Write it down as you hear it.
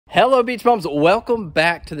Hello beach bums, welcome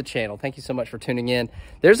back to the channel. Thank you so much for tuning in.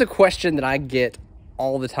 There's a question that I get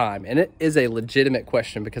all the time, and it is a legitimate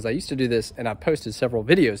question because I used to do this and I've posted several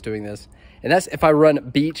videos doing this, and that's if I run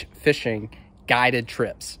beach fishing guided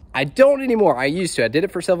trips. I don't anymore. I used to. I did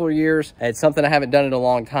it for several years. It's something I haven't done in a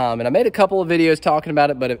long time, and I made a couple of videos talking about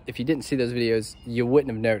it, but if you didn't see those videos, you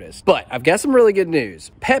wouldn't have noticed. But I've got some really good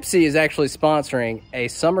news. Pepsi is actually sponsoring a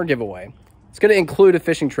summer giveaway. It's going to include a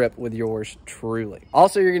fishing trip with yours truly.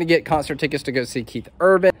 Also, you're going to get concert tickets to go see Keith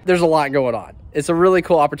Urban. There's a lot going on. It's a really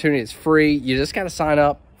cool opportunity. It's free. You just got to sign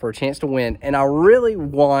up for a chance to win. And I really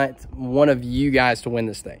want one of you guys to win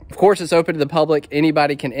this thing. Of course, it's open to the public.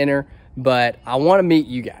 Anybody can enter, but I want to meet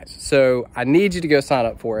you guys. So I need you to go sign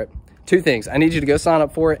up for it. Two things. I need you to go sign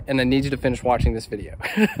up for it, and I need you to finish watching this video.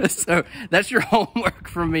 So that's your homework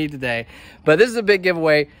from me today. But this is a big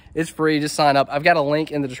giveaway. It's free. Just sign up. I've got a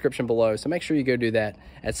link in the description below, so make sure you go do that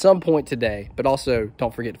at some point today. But also,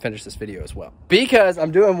 don't forget to finish this video as well, because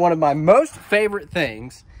I'm doing one of my most favorite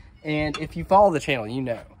things. And if you follow the channel, you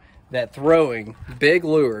know that throwing big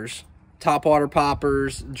lures, topwater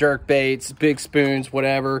poppers, jerk baits, big spoons,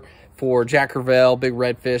 whatever, for Jack Crevalle, big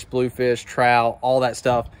redfish, bluefish, trout, all that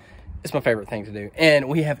stuff, it's my favorite thing to do. And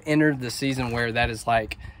we have entered the season where that is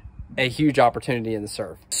like a huge opportunity in the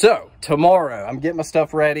surf. So tomorrow, I'm getting my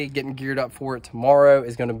stuff ready, getting geared up for it. Tomorrow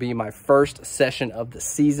is going to be my first session of the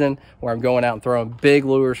season where I'm going out and throwing big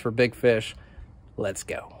lures for big fish. Let's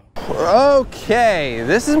go. Okay,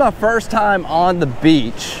 this is my first time on the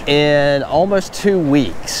beach in almost 2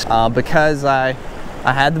 weeks because I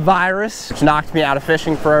had the virus, which knocked me out of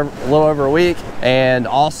fishing for a little over a week, and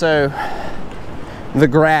also the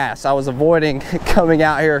grass. I was avoiding coming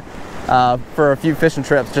out here for a few fishing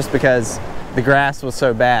trips just because the grass was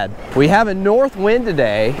so bad. We have a north wind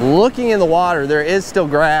today. Looking in the water, there is still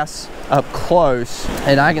grass up close,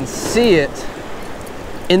 and I can see it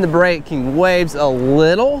in the breaking waves a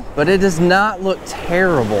little, but it does not look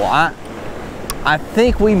terrible. I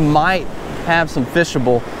think we might have some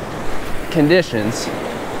fishable conditions.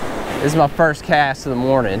 This is my first cast of the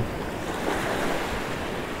morning.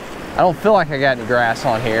 I don't feel like I got any grass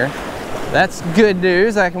on here. That's good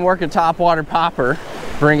news. I can work a topwater popper,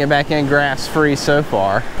 bring it back in grass free so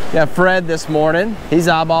far. Got Fred this morning. He's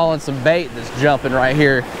eyeballing some bait that's jumping right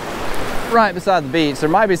here, right beside the beach. There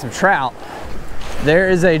might be some trout. There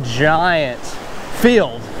is a giant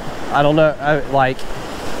field, I don't know, like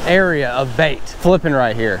area of bait flipping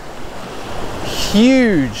right here.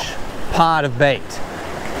 Huge pot of bait.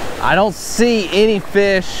 I don't see any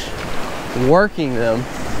fish working them.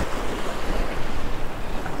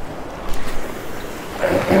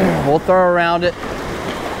 We'll throw around it.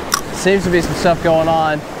 Seems to be some stuff going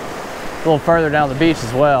on a little further down the beach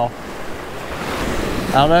as well.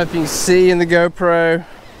 I don't know if you can see in the GoPro,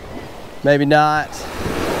 maybe not.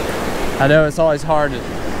 I know it's always hard to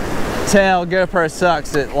tell. GoPro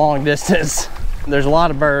sucks at long distance. There's a lot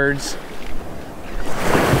of birds.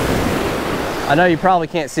 I know you probably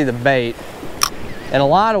can't see the bait, and a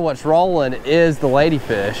lot of what's rolling is the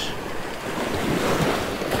ladyfish.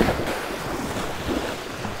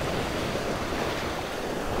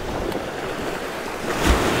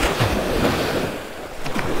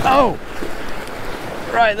 Oh,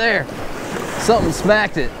 right there. Something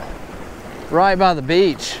smacked it right by the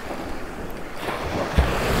beach.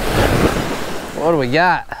 What do we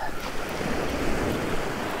got?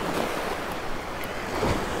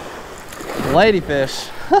 Ladyfish.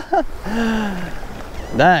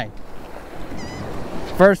 Dang.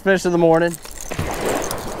 First fish of the morning.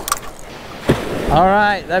 All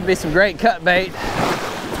right, that'd be some great cut bait.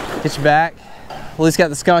 Get you back. At least got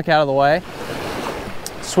the skunk out of the way.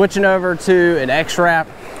 Switching over to an X-Wrap.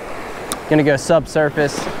 Gonna go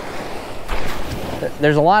subsurface.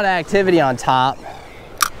 There's a lot of activity on top,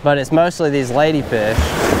 but it's mostly these ladyfish.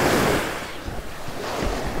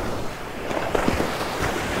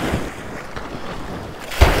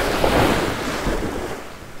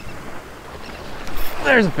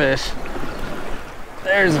 There's a fish.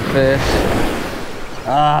 There's a fish.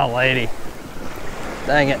 Ah, lady.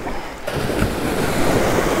 Dang it.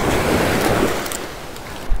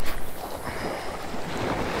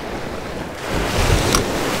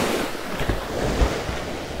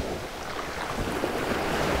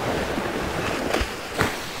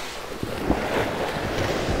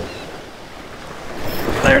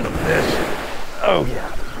 There's a fish. Oh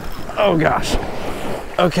yeah. Oh gosh.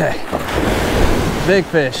 Okay. Big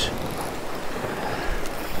fish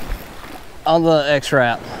on the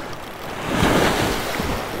X-Wrap.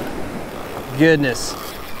 Goodness.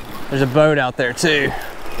 There's a boat out there too,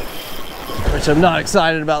 which I'm not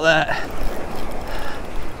excited about that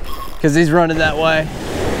because he's running that way.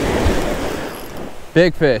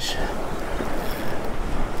 Big fish.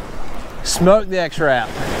 Smoked the X-Rap.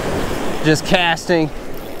 Just casting,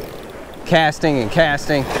 casting, and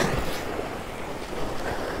casting.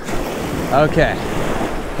 Okay,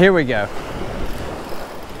 here we go.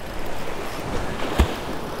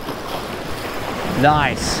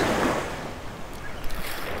 Nice.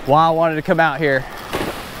 Why I wanted to come out here.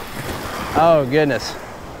 Oh goodness.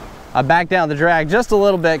 I backed down the drag just a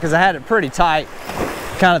little bit because I had it pretty tight,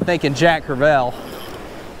 kind of thinking Jack Crevalle.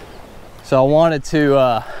 So I wanted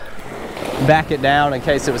to back it down in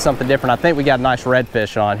case it was something different. I think we got a nice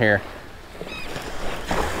redfish on here.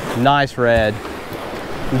 Nice red.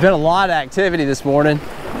 There's been a lot of activity this morning.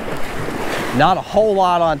 Not a whole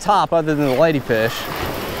lot on top other than the ladyfish.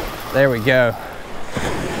 There we go.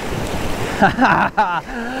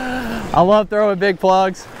 I love throwing big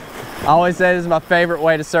plugs. I always say this is my favorite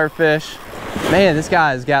way to surf fish. Man, this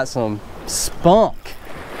guy has got some spunk.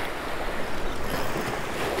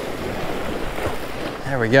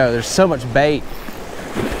 There we go. There's so much bait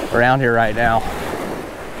around here right now.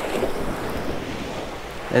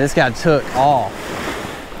 And this guy took off.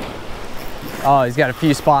 Oh, he's got a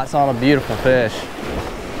few spots on a beautiful fish.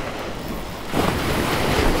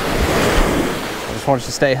 I just want you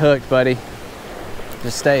to stay hooked, buddy.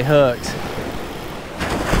 Just stay hooked.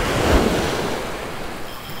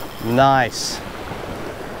 Nice.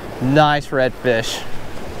 Nice redfish.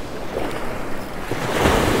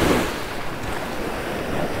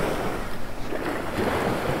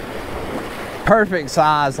 Perfect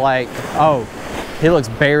size, like, oh, he looks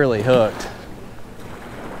barely hooked.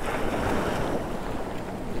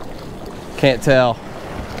 Can't tell.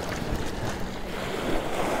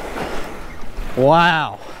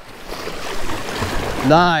 Wow.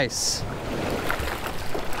 Nice.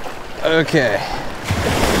 Okay.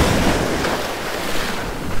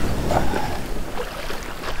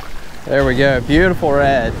 There we go. Beautiful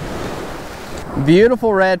red.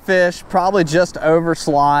 Beautiful redfish, probably just over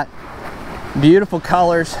slot. Beautiful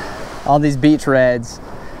colors on these beach reds.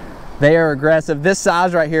 They are aggressive. This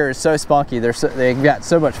size right here is so spunky. They've got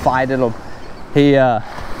so much fight in them.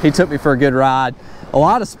 He took me for a good ride. A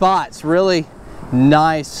lot of spots, really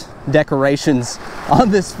nice decorations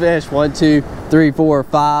on this fish. 1, 2, 3, 4,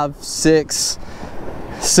 5, 6.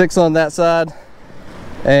 6 on that side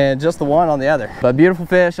and just the one on the other. But beautiful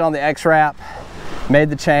fish on the X-Rap. Made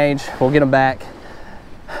the change. We'll get them back.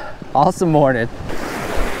 Awesome morning.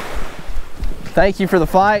 Thank you for the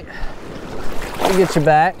fight. We'll get you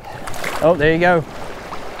back. Oh, there you go.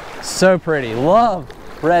 So pretty. Love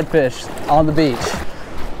redfish on the beach.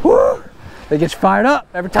 Woo! They get you fired up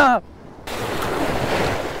every time.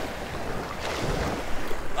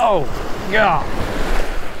 Oh, God.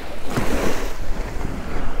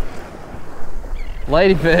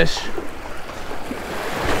 Ladyfish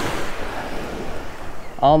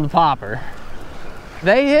on the popper.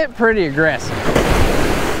 They hit pretty aggressive.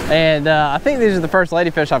 And I think these are the first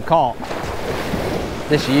ladyfish I've caught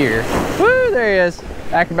this year. Woo, there he is,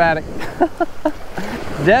 acrobatic.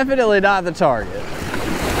 Definitely not the target.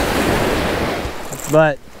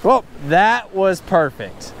 But, well, that was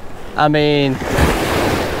perfect. I mean,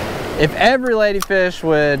 if every ladyfish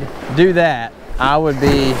would do that, I'd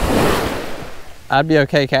be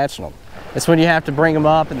okay catching them. It's when you have to bring them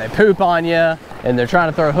up and they poop on you and they're trying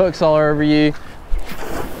to throw hooks all over you.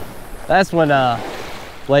 That's when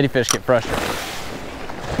ladyfish get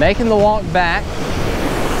frustrated. Making the walk back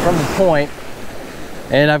from the point,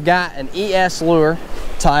 and I've got an ES lure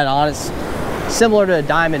tied on. It's similar to a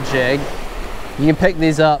diamond jig. You can pick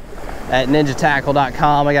these up at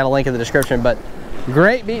ninjatackle.com. I got a link in the description, but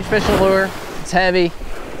great beach fishing lure. It's heavy,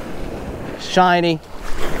 shiny.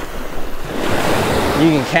 You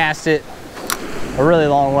can cast it a really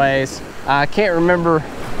long ways. I can't remember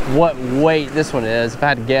what weight this one is. If I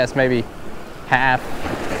had to guess, maybe half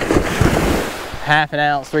an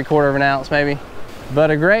ounce, 3/4 of an ounce maybe. But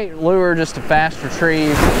a great lure just to fast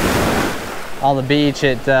retrieve on the beach.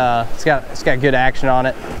 It's got good action on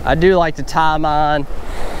it. I do like to tie mine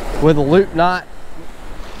with a loop knot.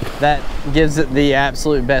 That gives it the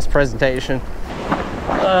absolute best presentation.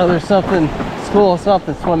 Oh, there's something, school of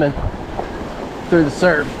something swimming through the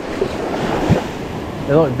surf.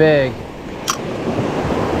 They look big.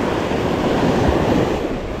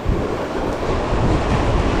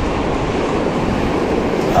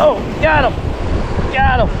 Oh, got him!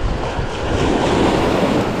 Got him!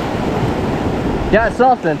 Got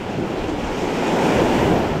something.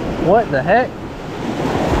 What the heck?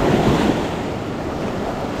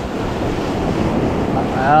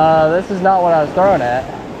 This is not what I was throwing at.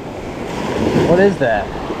 What is that?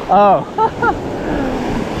 Oh,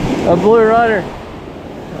 a blue runner.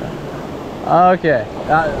 Okay,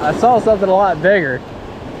 I saw something a lot bigger.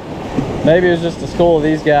 Maybe it was just a school of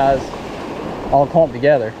these guys all clumped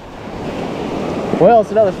together. Well,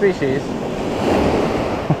 it's another species.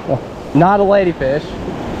 Not a ladyfish,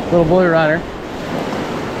 little blue runner.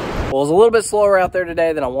 Well, it was a little bit slower out there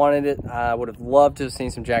today than I wanted it. I would have loved to have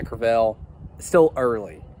seen some Jack Crevalle. It's still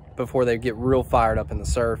early before they get real fired up in the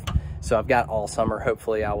surf. So I've got all summer.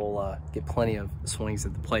 Hopefully I will get plenty of swings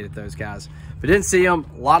at the plate at those guys. But didn't see them.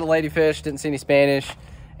 A lot of ladyfish, didn't see any Spanish,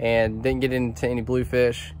 and didn't get into any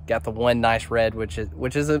bluefish. Got the one nice red,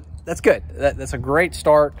 that's good. That's a great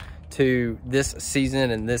start to this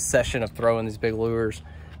season and this session of throwing these big lures.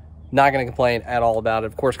 Not gonna complain at all about it.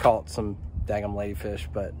 Of course, caught some daggum ladyfish,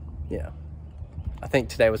 but you know, I think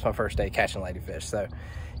today was my first day catching ladyfish. So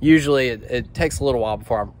usually it takes a little while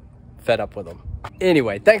before I'm fed up with them.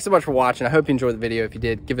 Anyway, thanks so much for watching. I hope you enjoyed the video. If you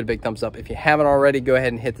did, give it a big thumbs up. If you haven't already, go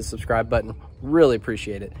ahead and hit the subscribe button. Really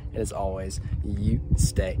appreciate it. And as always, you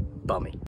stay bummy.